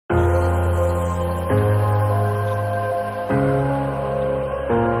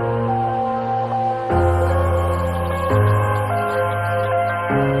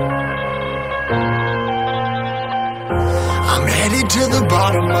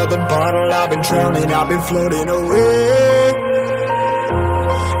bottom of the bottle, I've been drowning, I've been floating away.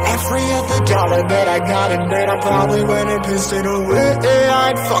 Every other dollar that I got in bed, I probably went and pissed it away. I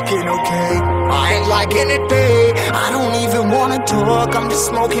ain't fucking okay, I ain't liking it, babe. I don't even wanna talk, I'm just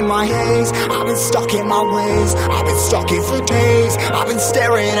smoking my haze. I've been stuck in my ways, I've been stuck here for days. I've been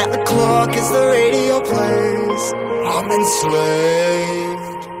staring at the clock as the radio plays. I'm enslaved.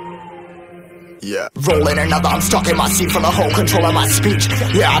 Yeah. Rolling another, I'm stuck in my seat for the whole control of my speech.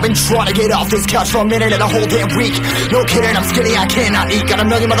 Yeah, I've been trying to get off this couch for a minute and a whole damn week. No kidding, I'm skinny, I cannot eat. Got a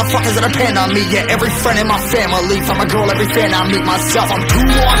million motherfuckers that depend on me. Yeah, every friend in my family, from a girl, every fan I meet myself. I'm too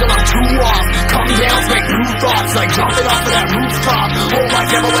on till I'm too off. Come down, make new thoughts, like jumping off of that rooftop. Oh my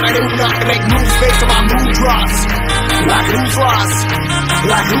devil, when I do not to make moves based on my mood drops. Like who's lost?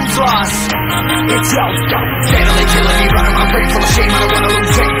 Like who's lost? It's yo, steadily killing me, running my brain full of shame. I don't wanna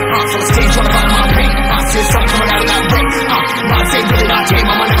lose it. I'm full of stage, trying to find my pain. I see something coming out of that rain. My same really not tame.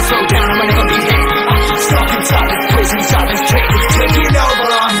 I'ma never slow down, I'ma never be hit. Stuck inside this prison, inside this cage, taking over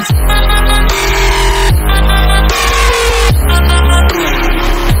on.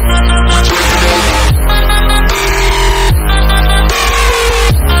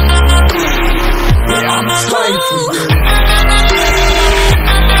 Yeah, I'm a slave for you.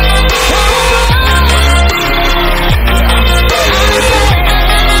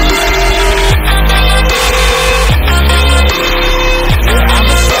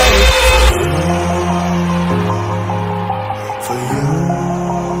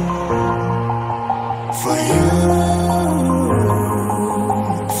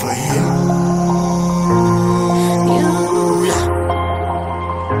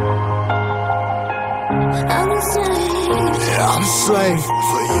 I'm a slave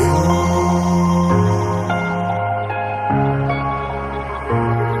for you.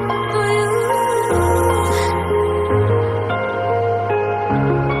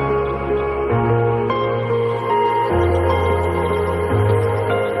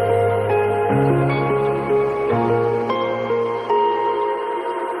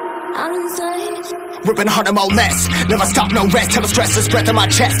 Ripping harder, more less. Never stop, no rest. Till the stress is breath in my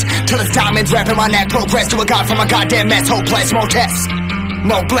chest. Till it's diamonds wrapping my neck. Progress to a god from a goddamn mess. Hopeless, more tests.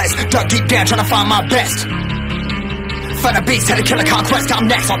 More blessed. Dug deep down, trying to find my best. Find a beast, had to kill a conquest. I'm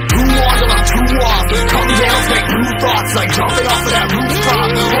next. I'm too on till I'm too off. Come down, make new thoughts, like jumping off of that rooftop.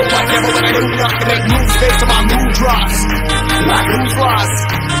 Oh my devil, when I do not to make moves based on my mood drops. Like who's lost?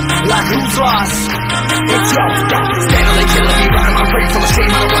 Like who's lost? It's yo, steadily killing me, running my brain full of shame.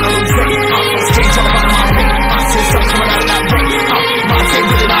 I don't wanna lose weight. I'm full of stage, trying to find my pain. I see something coming out of that rain. My same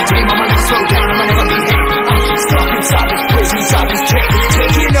really not